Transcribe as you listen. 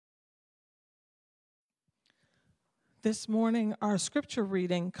This morning, our scripture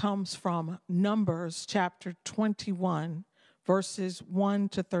reading comes from Numbers chapter 21, verses 1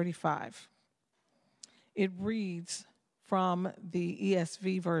 to 35. It reads from the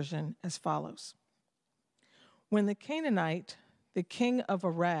ESV version as follows. When the Canaanite, the king of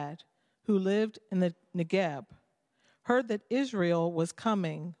Arad, who lived in the Negeb, heard that Israel was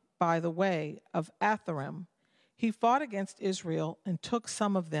coming by the way of Atharim, he fought against Israel and took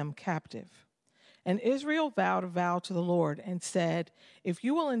some of them captive. And Israel vowed a vow to the Lord and said, "If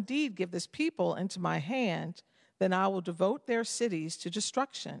you will indeed give this people into my hand, then I will devote their cities to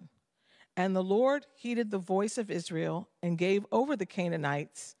destruction." And the Lord heeded the voice of Israel and gave over the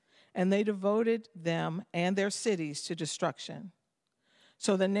Canaanites, and they devoted them and their cities to destruction.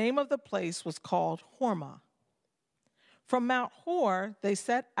 So the name of the place was called Hormah. From Mount Hor they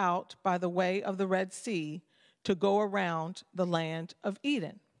set out by the way of the Red Sea to go around the land of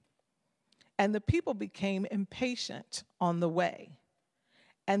Eden. And the people became impatient on the way.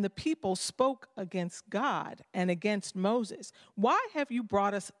 And the people spoke against God and against Moses. "Why have you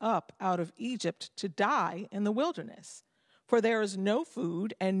brought us up out of Egypt to die in the wilderness? For there is no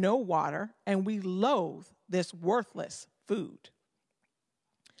food and no water, and we loathe this worthless food."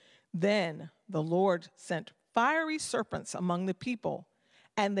 Then the Lord sent fiery serpents among the people,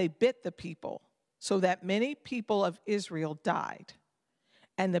 and they bit the people, so that many people of Israel died.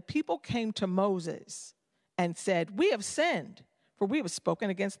 And the people came to Moses and said, "We have sinned, for we have spoken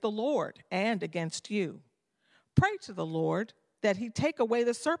against the Lord and against you. Pray to the Lord that he take away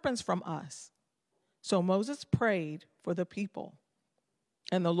the serpents from us." So Moses prayed for the people.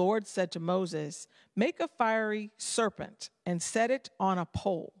 And the Lord said to Moses, "Make a fiery serpent and set it on a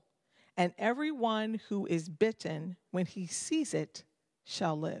pole, and everyone who is bitten when he sees it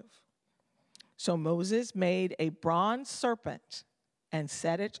shall live." So Moses made a bronze serpent and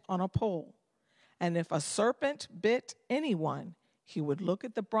set it on a pole. And if a serpent bit anyone, he would look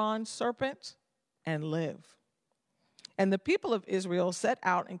at the bronze serpent and live. And the people of Israel set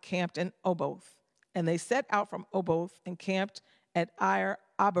out and camped in Oboth. And they set out from Oboth and camped at Ir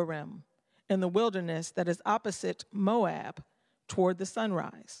Abarim in the wilderness that is opposite Moab toward the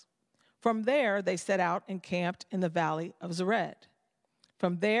sunrise. From there they set out and camped in the valley of Zered.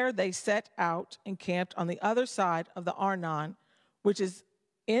 From there they set out and camped on the other side of the Arnon, which is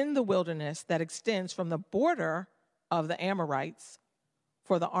in the wilderness that extends from the border of the Amorites,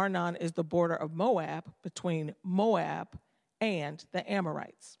 for the Arnon is the border of Moab, between Moab and the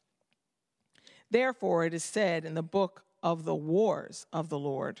Amorites. Therefore it is said in the book of the wars of the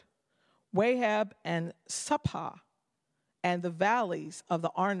Lord, Wahab and Suphah, and the valleys of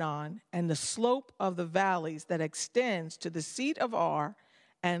the Arnon, and the slope of the valleys that extends to the seat of Ar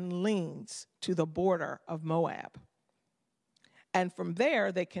and leans to the border of Moab. And from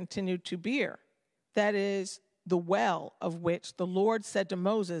there they continued to Beer, that is the well of which the Lord said to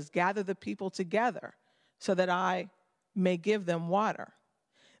Moses, "Gather the people together so that I may give them water."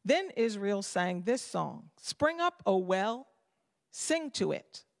 Then Israel sang this song, "Spring up, O well, sing to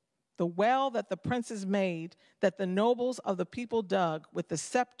it, the well that the princes made, that the nobles of the people dug with the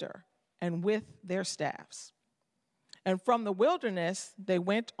scepter and with their staffs." And from the wilderness they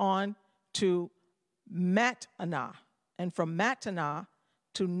went on to Mattanah, and from Mattanah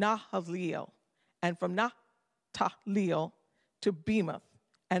to Nahaliel, and from Nahaliel to Bemoth,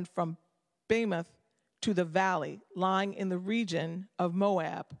 and from Bemoth to the valley lying in the region of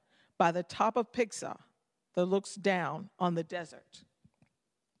Moab by the top of Pisgah that looks down on the desert.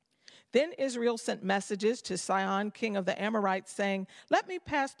 Then Israel sent messages to Sihon, king of the Amorites, saying, "Let me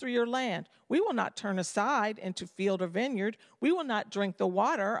pass through your land. We will not turn aside into field or vineyard. We will not drink the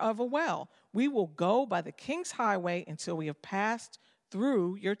water of a well. We will go by the king's highway until we have passed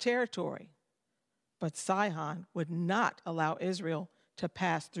through your territory." But Sihon would not allow Israel to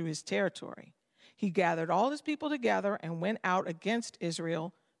pass through his territory. He gathered all his people together and went out against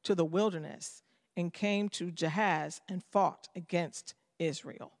Israel to the wilderness and came to Jahaz and fought against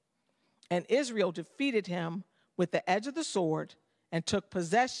Israel. And Israel defeated him with the edge of the sword and took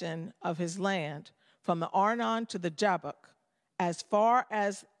possession of his land from the Arnon to the Jabbok, as far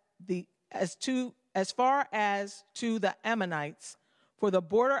as to the Ammonites, for the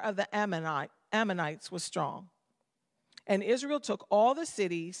border of the Ammonites was strong. And Israel took all the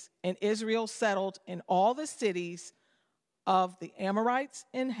cities, and Israel settled in all the cities of the Amorites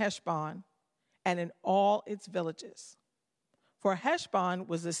in Heshbon and in all its villages. For Heshbon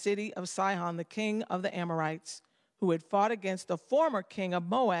was the city of Sihon, the king of the Amorites, who had fought against the former king of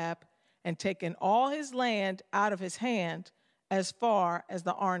Moab and taken all his land out of his hand as far as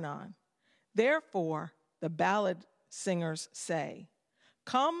the Arnon. Therefore, the ballad singers say,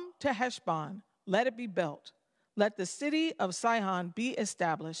 "Come to Heshbon, let it be built. Let the city of Sihon be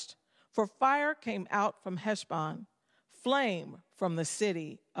established, for fire came out from Heshbon, flame from the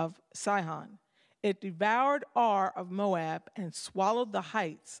city of Sihon. It devoured Ar of Moab and swallowed the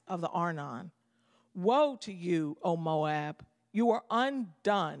heights of the Arnon. Woe to you, O Moab! You are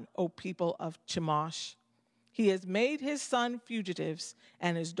undone, O people of Chemosh. He has made his son fugitives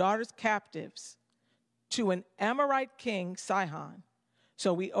and his daughters captives to an Amorite king, Sihon.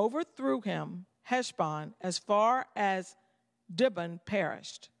 So we overthrew him. Heshbon, as far as Dibon,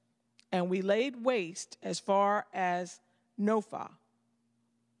 perished, and we laid waste as far as Nophah.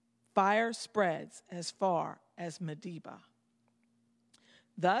 Fire spreads as far as Medeba.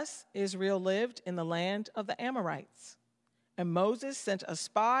 Thus Israel lived in the land of the Amorites. And Moses sent a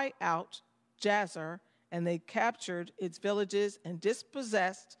spy out, Jazer, and they captured its villages and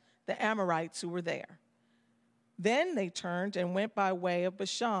dispossessed the Amorites who were there. Then they turned and went by way of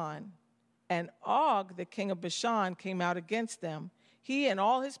Bashan. And Og, the king of Bashan, came out against them, he and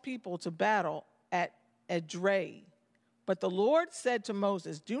all his people, to battle at Edrei. But the Lord said to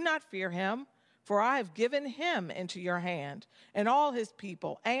Moses, do not fear him, for I have given him into your hand, and all his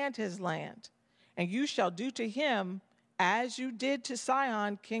people, and his land. And you shall do to him as you did to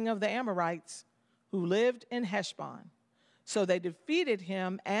Sihon, king of the Amorites, who lived in Heshbon. So they defeated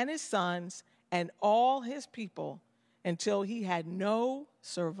him and his sons and all his people until he had no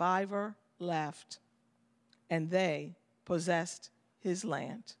survivor left, and they possessed his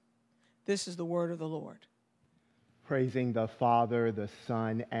land. This is the word of the Lord. Praising the Father, the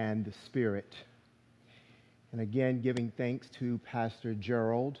Son, and the Spirit. And again, giving thanks to Pastor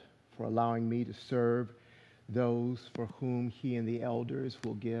Gerald for allowing me to serve those for whom he and the elders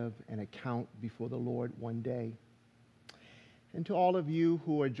will give an account before the Lord one day. And to all of you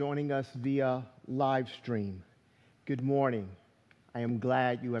who are joining us via live stream, good morning. I am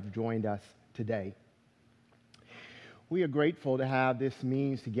glad you have joined us today. We are grateful to have this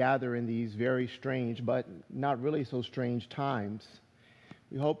means to gather in these very strange, but not really so strange times.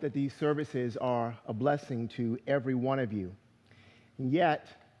 We hope that these services are a blessing to every one of you. And yet,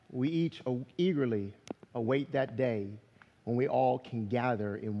 we each eagerly await that day when we all can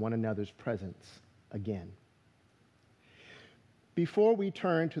gather in one another's presence again. Before we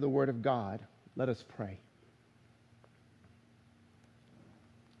turn to the Word of God, let us pray.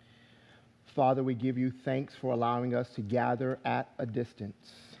 Father, we give you thanks for allowing us to gather at a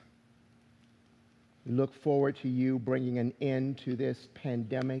distance. We look forward to you bringing an end to this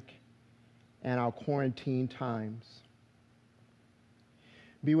pandemic and our quarantine times.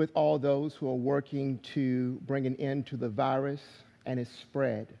 Be with all those who are working to bring an end to the virus and its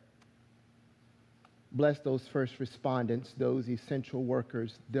spread. Bless those first responders, those essential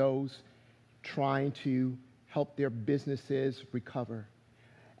workers, those trying to help their businesses recover,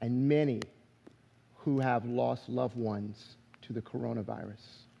 and many who have lost loved ones to the coronavirus.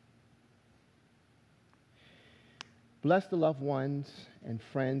 Bless the loved ones and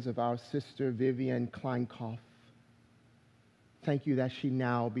friends of our sister Vivian Kleinkopf. Thank you that she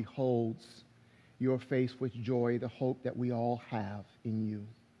now beholds your face with joy, the hope that we all have in you.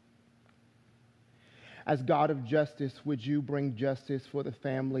 As God of justice, would you bring justice for the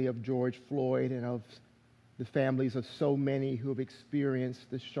family of George Floyd and of the families of so many who have experienced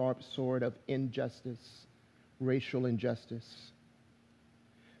the sharp sword of injustice, racial injustice.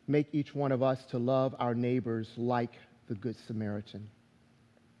 Make each one of us to love our neighbors like the Good Samaritan.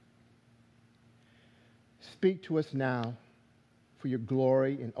 Speak to us now for your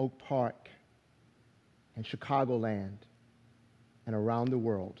glory in Oak Park and Chicagoland and around the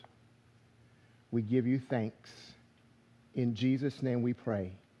world. We give you thanks. In Jesus' name we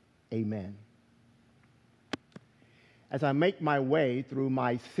pray. Amen. As I make my way through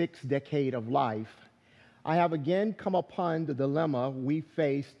my 6th decade of life, I have again come upon the dilemma we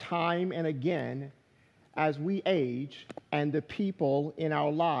face time and again as we age and the people in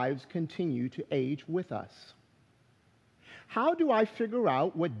our lives continue to age with us. How do I figure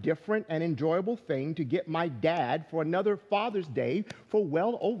out what different and enjoyable thing to get my dad for another Father's Day for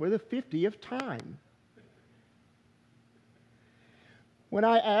well over the 50th time? When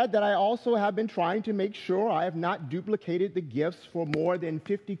I add that I also have been trying to make sure I have not duplicated the gifts for more than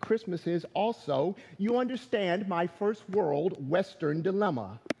 50 Christmases also, you understand my first world Western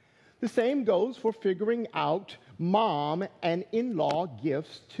dilemma. The same goes for figuring out mom and in-law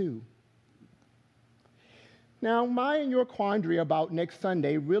gifts too. Now, my and your quandary about next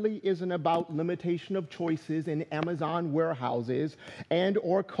Sunday really isn't about limitation of choices in Amazon warehouses and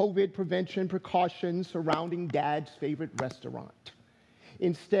or COVID prevention precautions surrounding Dad's favorite restaurant.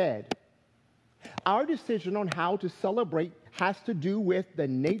 Instead, Our decision on how to celebrate has to do with the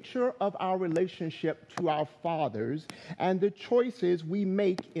nature of our relationship to our fathers and the choices we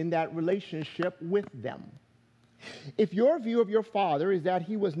make in that relationship with them. If your view of your father is that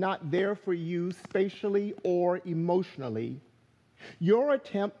he was not there for you spatially or emotionally, your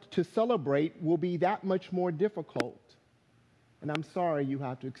attempt to celebrate will be that much more difficult. And I'm sorry you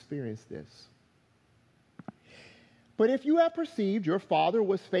have to experience this. But if you have perceived your father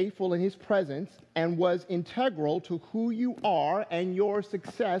was faithful in his presence and was integral to who you are and your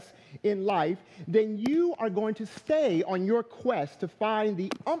success in life, then you are going to stay on your quest to find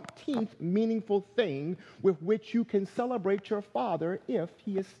the umpteenth meaningful thing with which you can celebrate your father if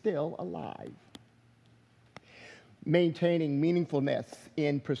he is still alive. Maintaining meaningfulness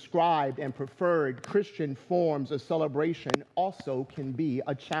in prescribed and preferred Christian forms of celebration also can be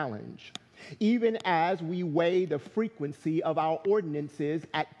a challenge. Even as we weigh the frequency of our ordinances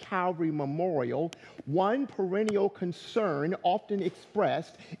at Calvary Memorial, one perennial concern often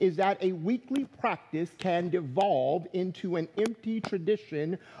expressed is that a weekly practice can devolve into an empty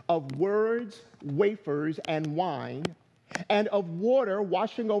tradition of words, wafers, and wine, and of water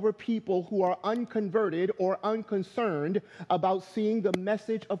washing over people who are unconverted or unconcerned about seeing the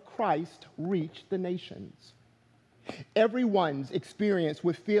message of Christ reach the nations. Everyone's experience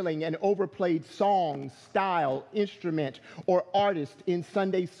with feeling an overplayed song, style, instrument, or artist in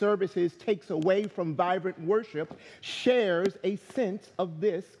Sunday services takes away from vibrant worship shares a sense of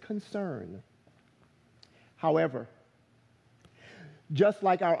this concern. However, just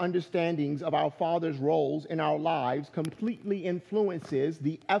like our understandings of our Father's roles in our lives completely influences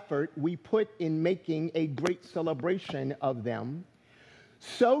the effort we put in making a great celebration of them,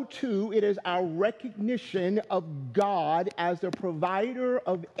 so too it is our recognition of God as the provider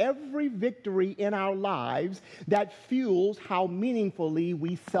of every victory in our lives that fuels how meaningfully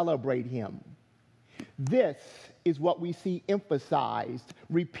we celebrate him. This is what we see emphasized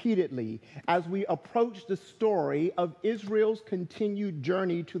repeatedly as we approach the story of Israel's continued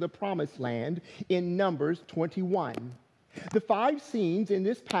journey to the Promised Land in Numbers 21. The 5 scenes in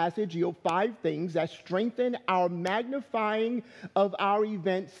this passage yield 5 things that strengthen our magnifying of our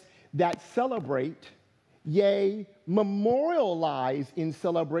events that celebrate, yea, memorialize in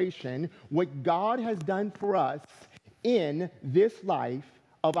celebration what God has done for us in this life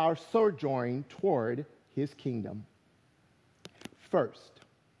of our sojourn toward his kingdom. First,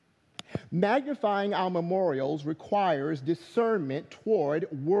 magnifying our memorials requires discernment toward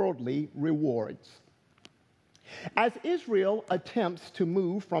worldly rewards. As Israel attempts to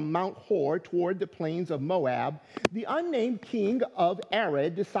move from Mount Hor toward the plains of Moab, the unnamed king of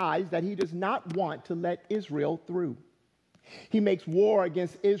Arad decides that he does not want to let Israel through. He makes war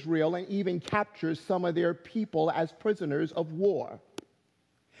against Israel and even captures some of their people as prisoners of war.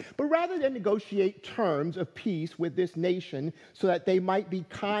 But rather than negotiate terms of peace with this nation so that they might be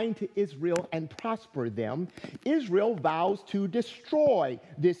kind to Israel and prosper them, Israel vows to destroy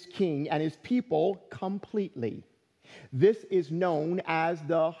this king and his people completely. This is known as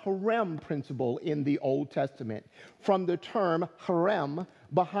the Herem principle in the Old Testament, from the term Herem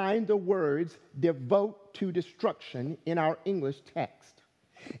behind the words devote to destruction in our English text.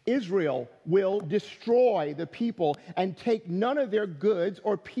 Israel will destroy the people and take none of their goods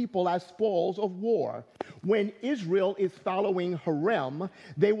or people as spoils of war. When Israel is following Herem,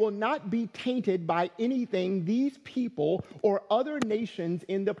 they will not be tainted by anything these people or other nations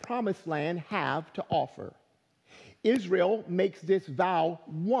in the Promised Land have to offer. Israel makes this vow,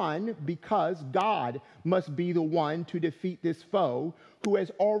 1, because God must be the one to defeat this foe who has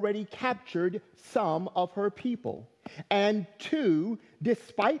already captured some of her people. And 2,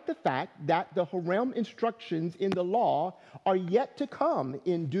 despite the fact that the Herem instructions in the law are yet to come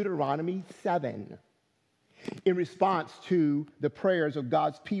in Deuteronomy 7. In response to the prayers of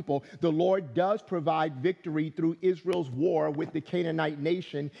God's people, the Lord does provide victory through Israel's war with the Canaanite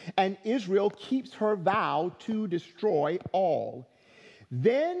nation, and Israel keeps her vow to destroy all.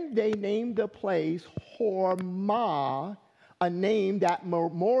 Then they named the place Hormah, a name that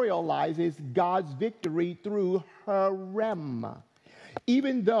memorializes God's victory through Herem,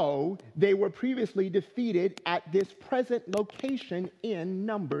 even though they were previously defeated at this present location in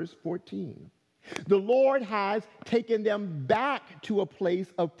Numbers 14. The Lord has taken them back to a place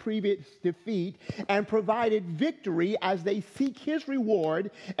of previous defeat and provided victory as they seek his reward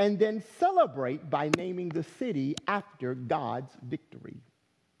and then celebrate by naming the city after God's victory.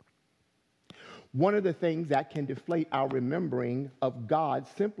 One of the things that can deflate our remembering of God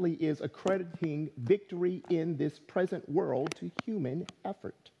simply is accrediting victory in this present world to human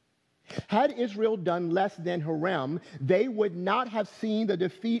effort. Had Israel done less than Hiram, they would not have seen the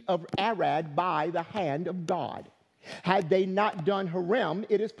defeat of Arad by the hand of God. Had they not done Hiram,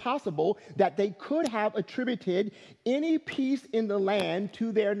 it is possible that they could have attributed any peace in the land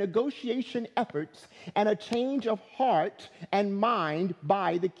to their negotiation efforts and a change of heart and mind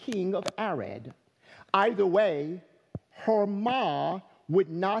by the king of Arad. Either way, Hormah would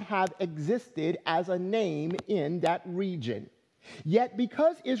not have existed as a name in that region. Yet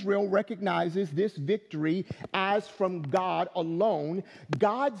because Israel recognizes this victory as from God alone,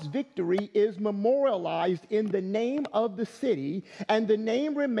 God's victory is memorialized in the name of the city, and the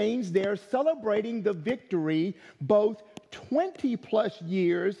name remains there, celebrating the victory both 20 plus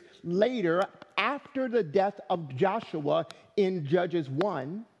years later after the death of Joshua in Judges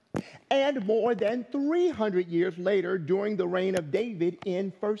 1, and more than 300 years later during the reign of David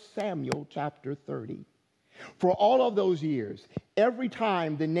in 1 Samuel chapter 30. For all of those years, every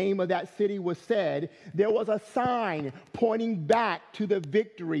time the name of that city was said, there was a sign pointing back to the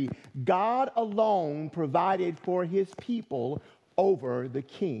victory God alone provided for his people over the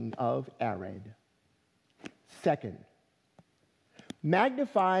king of Arad. Second,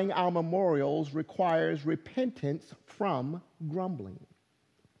 magnifying our memorials requires repentance from grumbling.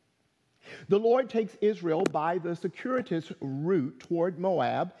 The Lord takes Israel by the circuitous route toward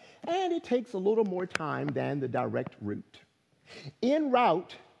Moab, and it takes a little more time than the direct route. En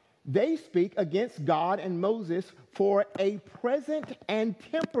route, they speak against God and Moses for a present and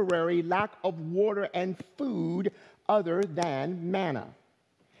temporary lack of water and food other than manna.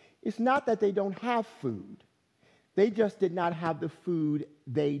 It's not that they don't have food. They just did not have the food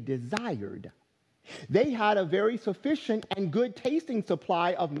they desired. They had a very sufficient and good tasting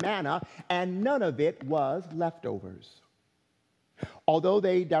supply of manna, and none of it was leftovers. Although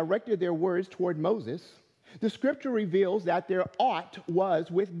they directed their words toward Moses, the scripture reveals that their ought was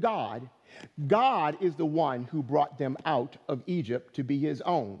with God. God is the one who brought them out of Egypt to be his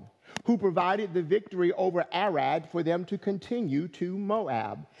own, who provided the victory over Arad for them to continue to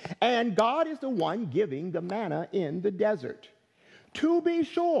Moab. And God is the one giving the manna in the desert. To be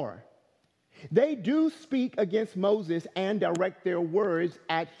sure, they do speak against Moses and direct their words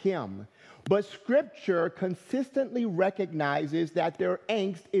at him. But Scripture consistently recognizes that their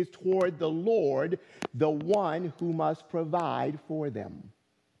angst is toward the Lord, the one who must provide for them.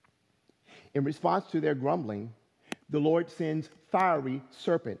 In response to their grumbling, the Lord sends fiery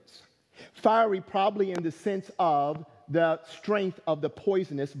serpents. Fiery probably in the sense of the strength of the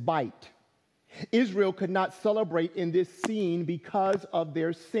poisonous bite. Israel could not celebrate in this scene because of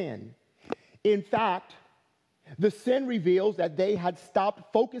their sin. In fact, the sin reveals that they had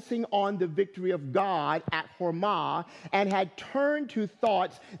stopped focusing on the victory of God at Hormah and had turned to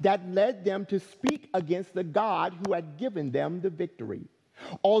thoughts that led them to speak against the God who had given them the victory.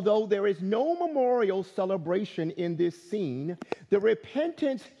 Although there is no memorial celebration in this scene, the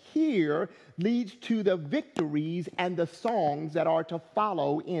repentance here leads to the victories and the songs that are to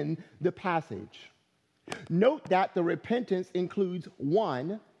follow in the passage. Note that the repentance includes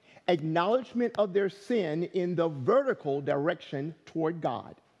 1, acknowledgement of their sin in the vertical direction toward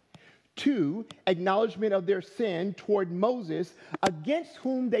God. 2, acknowledgement of their sin toward Moses, against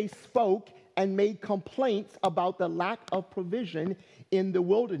whom they spoke and made complaints about the lack of provision in the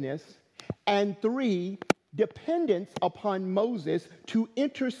wilderness. And 3, dependence upon Moses to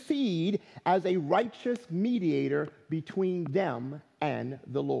intercede as a righteous mediator between them and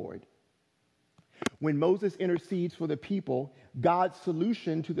the Lord. When Moses intercedes for the people, God's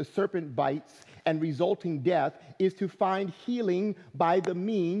solution to the serpent bites and resulting death is to find healing by the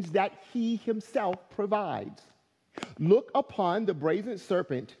means that he himself provides. Look upon the brazen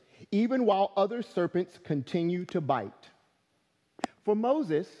serpent, even while other serpents continue to bite. For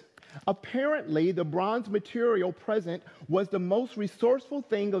Moses, apparently the bronze material present was the most resourceful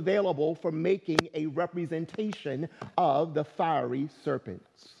thing available for making a representation of the fiery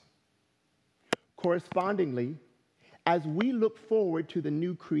serpents. Correspondingly, as we look forward to the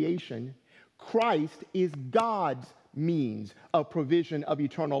new creation, Christ is God's means of provision of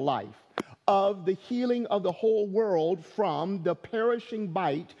eternal life, of the healing of the whole world from the perishing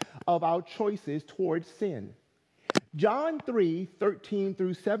bite of our choices towards sin. John 3:13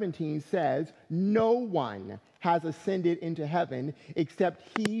 through 17 says, "No one has ascended into heaven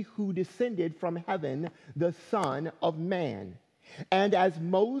except he who descended from heaven, the Son of Man. And as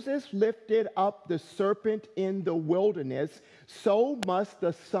Moses lifted up the serpent in the wilderness, so must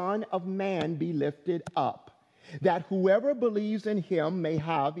the Son of Man be lifted up, that whoever believes in him may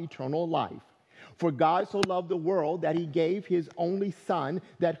have eternal life. For God so loved the world that he gave his only Son,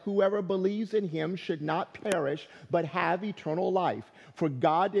 that whoever believes in him should not perish, but have eternal life. For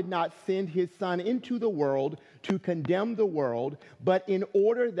God did not send his Son into the world to condemn the world, but in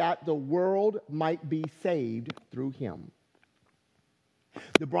order that the world might be saved through him.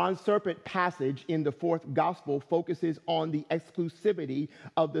 The bronze serpent passage in the fourth gospel focuses on the exclusivity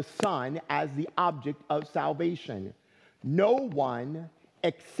of the Son as the object of salvation. No one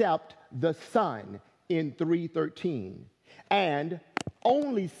except the Son in 3:13, and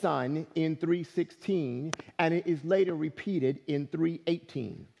only Son in 3:16, and it is later repeated in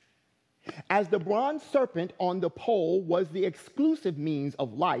 3:18. As the bronze serpent on the pole was the exclusive means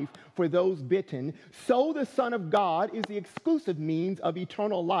of life for those bitten, so the Son of God is the exclusive means of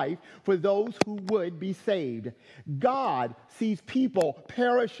eternal life for those who would be saved. God sees people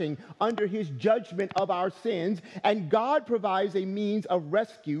perishing under his judgment of our sins, and God provides a means of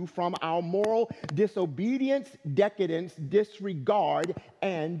rescue from our moral disobedience, decadence, disregard,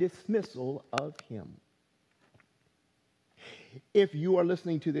 and dismissal of him. If you are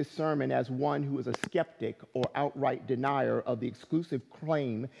listening to this sermon as one who is a skeptic or outright denier of the exclusive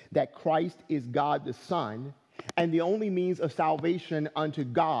claim that Christ is God the Son and the only means of salvation unto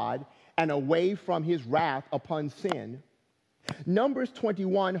God and away from his wrath upon sin, Numbers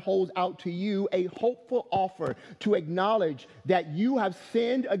 21 holds out to you a hopeful offer to acknowledge that you have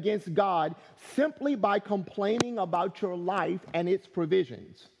sinned against God simply by complaining about your life and its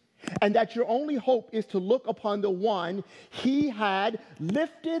provisions, and that your only hope is to look upon the one he had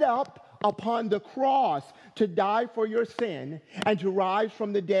lifted up upon the cross to die for your sin and to rise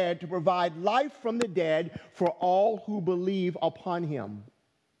from the dead to provide life from the dead for all who believe upon him.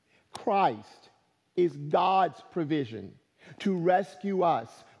 Christ is God's provision to rescue us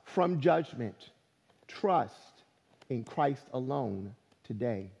from judgment. Trust in Christ alone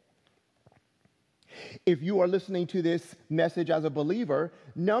today. If you are listening to this message as a believer,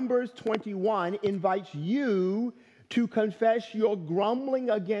 Numbers 21 invites you to confess your grumbling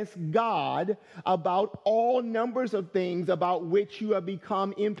against God about all numbers of things about which you have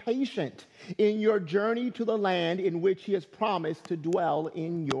become impatient in your journey to the land in which he has promised to dwell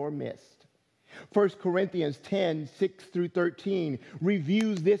in your midst. 1 Corinthians 10, 6 through 13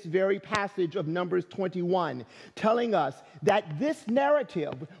 reviews this very passage of Numbers 21, telling us that this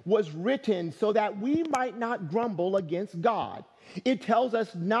narrative was written so that we might not grumble against God. It tells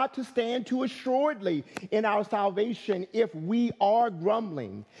us not to stand too assuredly in our salvation if we are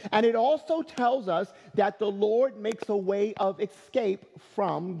grumbling. And it also tells us that the Lord makes a way of escape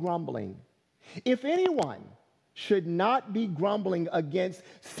from grumbling. If anyone should not be grumbling against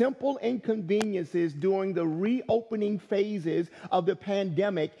simple inconveniences during the reopening phases of the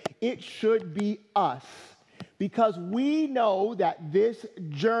pandemic, it should be us, because we know that this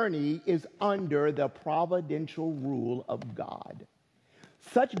journey is under the providential rule of God.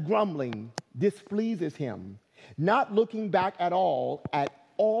 Such grumbling displeases him, not looking back at all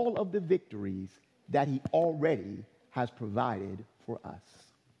of the victories that he already has provided for us.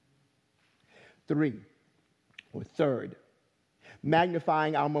 Third,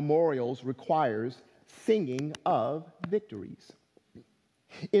 magnifying our memorials requires singing of victories.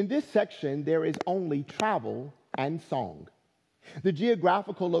 In this section, there is only travel and song. The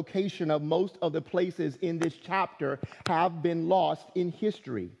geographical location of most of the places in this chapter have been lost in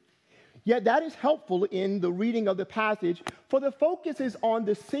history. Yet that is helpful in the reading of the passage, for the focus is on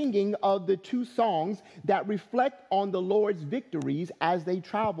the singing of the two songs that reflect on the Lord's victories as they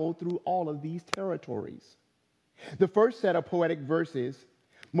travel through all of these territories. The first set of poetic verses,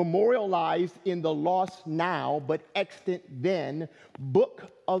 memorialized in the lost now but extant then book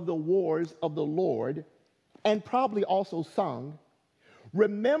of the wars of the Lord, and probably also sung,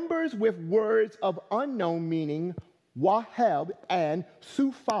 remembers with words of unknown meaning, Waheb and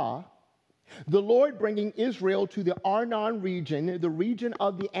Suphah, the Lord bringing Israel to the Arnon region, the region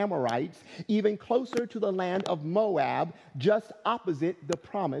of the Amorites, even closer to the land of Moab, just opposite the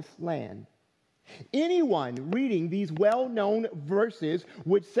promised land. Anyone reading these well-known verses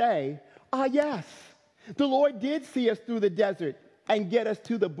would say, yes, the Lord did see us through the desert and get us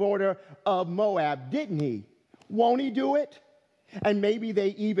to the border of Moab, didn't he? Won't he do it? And maybe they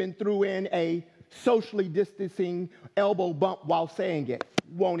even threw in a socially distancing elbow bump while saying it.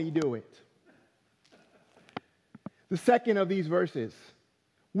 Won't he do it? The second of these verses,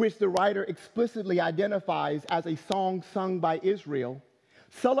 which the writer explicitly identifies as a song sung by Israel,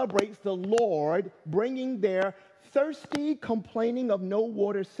 celebrates the Lord bringing their thirsty, complaining of no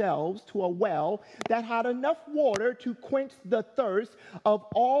water selves to a well that had enough water to quench the thirst of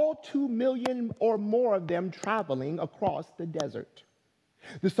all 2 million or more of them traveling across the desert.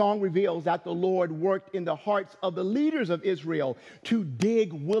 The song reveals that the Lord worked in the hearts of the leaders of Israel to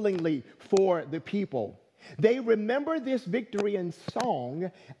dig willingly for the people. They remember this victory in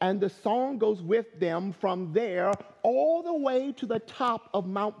song, and the song goes with them from there all the way to the top of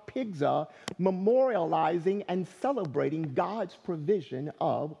Mount Pisgah, memorializing and celebrating God's provision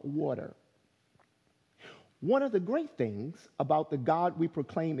of water. One of the great things about the God we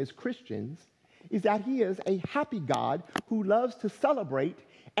proclaim as Christians is that he is a happy God who loves to celebrate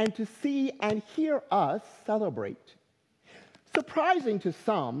and to see and hear us celebrate. Surprising to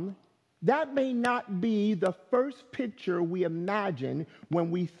some, that may not be the first picture we imagine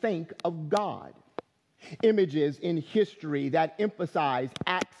when we think of God. Images in history that emphasize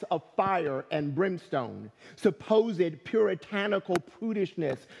acts of fire and brimstone, supposed puritanical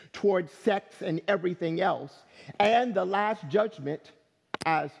prudishness towards sex and everything else, and the Last Judgment,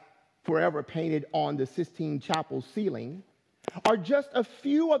 as forever painted on the Sistine Chapel ceiling, are just a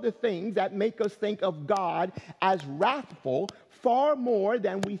few of the things that make us think of God as wrathful far more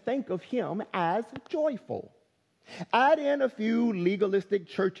than we think of him as joyful. Add in a few legalistic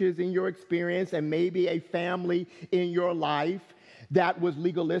churches in your experience and maybe a family in your life that was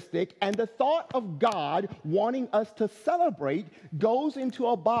legalistic, and the thought of God wanting us to celebrate goes into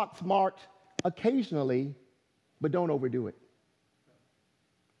a box marked occasionally, but don't overdo it.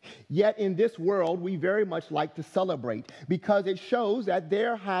 Yet in this world, we very much like to celebrate because it shows that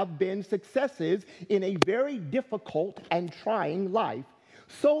there have been successes in a very difficult and trying life.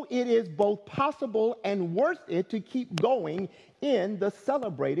 So it is both possible and worth it to keep going in the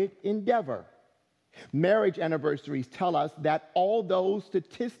celebrated endeavor. Marriage anniversaries tell us that although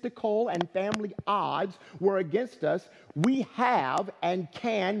statistical and family odds were against us, we have and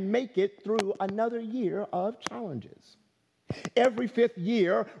can make it through another year of challenges. Every fifth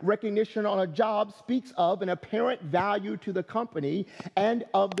year, recognition on a job speaks of an apparent value to the company and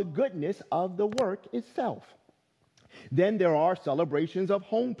of the goodness of the work itself. Then there are celebrations of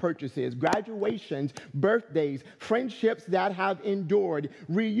home purchases, graduations, birthdays, friendships that have endured,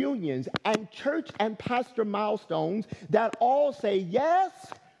 reunions, and church and pastor milestones that all say, yes,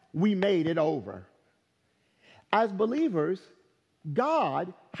 we made it over. As believers,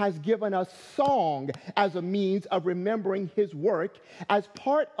 God has given us song as a means of remembering his work as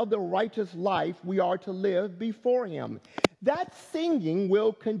part of the righteous life we are to live before him. That singing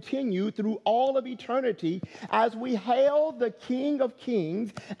will continue through all of eternity as we hail the King of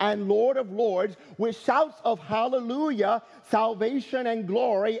Kings and Lord of Lords with shouts of hallelujah, salvation and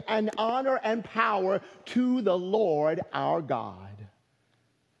glory and honor and power to the Lord our God.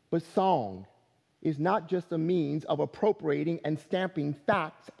 But song is not just a means of appropriating and stamping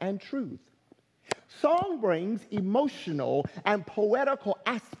facts and truth. Song brings emotional and poetical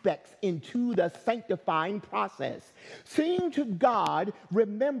aspects into the sanctifying process. Singing to God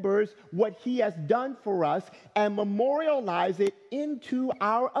remembers what he has done for us and memorialize it into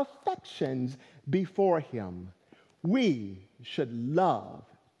our affections before him. We should love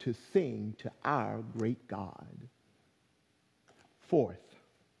to sing to our great God. Fourth,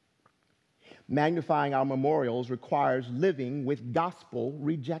 magnifying our memorials requires living with gospel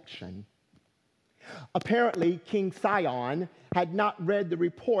rejection. Apparently, King Sihon had not read the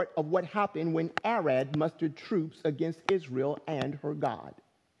report of what happened when Arad mustered troops against Israel and her God.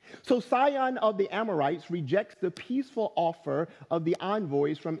 So Sihon of the Amorites rejects the peaceful offer of the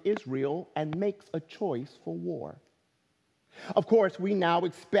envoys from Israel and makes a choice for war. Of course, we now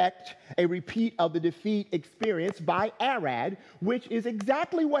expect a repeat of the defeat experienced by Arad, which is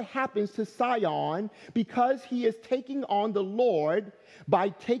exactly what happens to Sihon because he is taking on the Lord by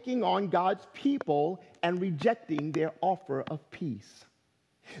taking on God's people and rejecting their offer of peace.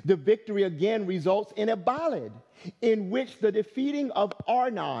 The victory again results in a ballad in which the defeating of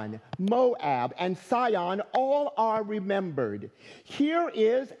Arnon, Moab, and Sihon all are remembered. Here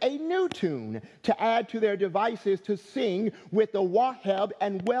is a new tune to add to their devices to sing with the Waheb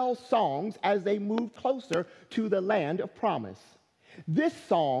and Well songs as they move closer to the land of promise. This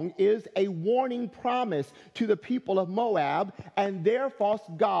song is a warning promise to the people of Moab and their false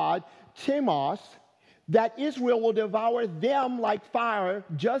god, Chemosh, that Israel will devour them like fire,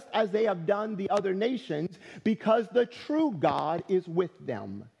 just as they have done the other nations, because the true God is with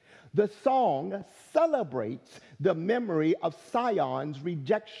them. The song celebrates the memory of Sihon's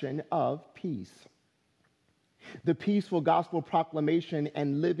rejection of peace. The peaceful gospel proclamation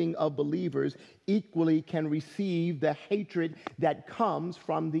and living of believers equally can receive the hatred that comes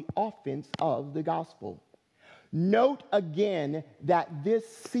from the offense of the gospel. Note again that this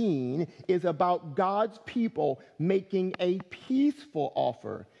scene is about God's people making a peaceful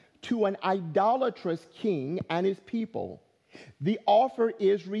offer to an idolatrous king and his people. The offer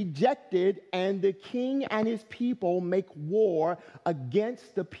is rejected, and the king and his people make war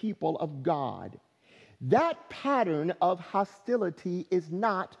against the people of God. That pattern of hostility is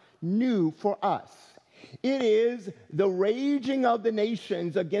not new for us. It is the raging of the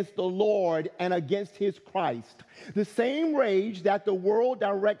nations against the Lord and against his Christ. The same rage that the world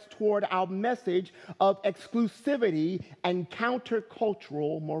directs toward our message of exclusivity and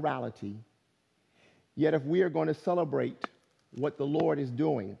countercultural morality. Yet if we are going to celebrate what the Lord is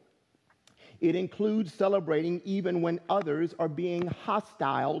doing, it includes celebrating even when others are being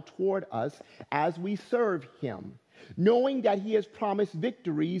hostile toward us as we serve him, knowing that he has promised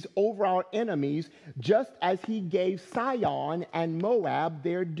victories over our enemies just as he gave Sihon and Moab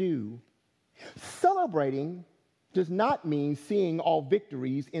their due. Celebrating does not mean seeing all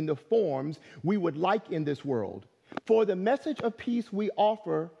victories in the forms we would like in this world, for the message of peace we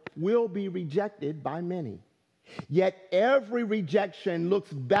offer will be rejected by many. Yet every rejection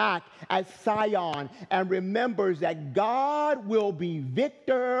looks back at Sihon and remembers that God will be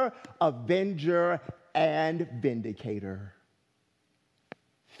victor, avenger, and vindicator.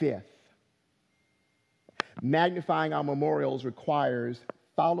 Fifth, magnifying our memorials requires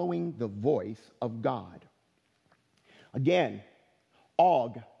following the voice of God. Again,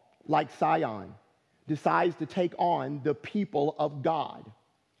 Og, like Sihon, decides to take on the people of God.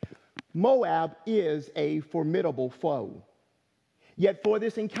 Moab is a formidable foe. Yet for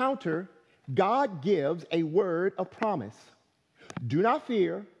this encounter, God gives a word of promise. Do not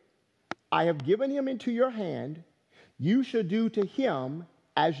fear. I have given him into your hand. You shall do to him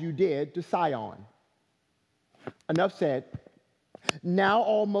as you did to Sihon. Enough said. Now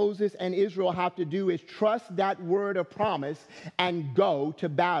all Moses and Israel have to do is trust that word of promise and go to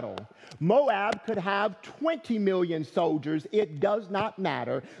battle. Moab could have 20 million soldiers. It does not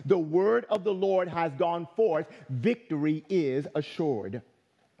matter. The word of the Lord has gone forth. Victory is assured.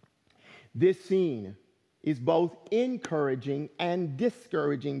 This scene is both encouraging and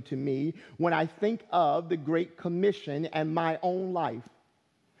discouraging to me when I think of the Great Commission and my own life.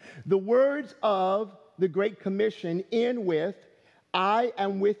 The words of the Great Commission end with, I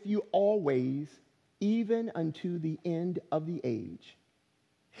am with you always, even unto the end of the age.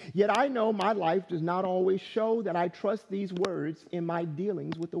 Yet I know my life does not always show that I trust these words in my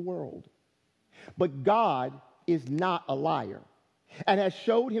dealings with the world. But God is not a liar and has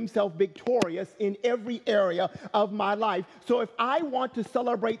showed himself victorious in every area of my life. So if I want to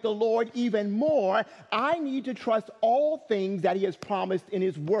celebrate the Lord even more, I need to trust all things that he has promised in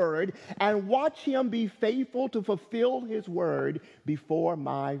his word and watch him be faithful to fulfill his word before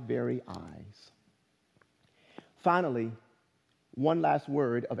my very eyes. Finally, one last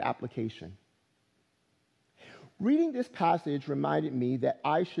word of application. Reading this passage reminded me that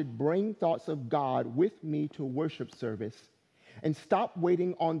I should bring thoughts of God with me to worship service and stop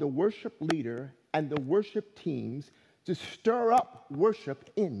waiting on the worship leader and the worship teams to stir up worship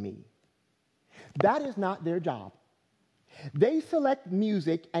in me. That is not their job. They select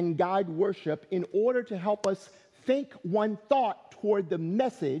music and guide worship in order to help us think one thought toward the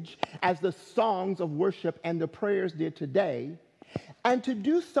message as the songs of worship and the prayers did today, and to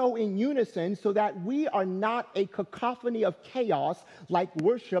do so in unison so that we are not a cacophony of chaos like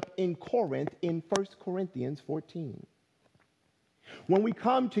worship in Corinth in 1 Corinthians 14. When we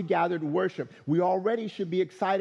come to gathered worship, we already should be excited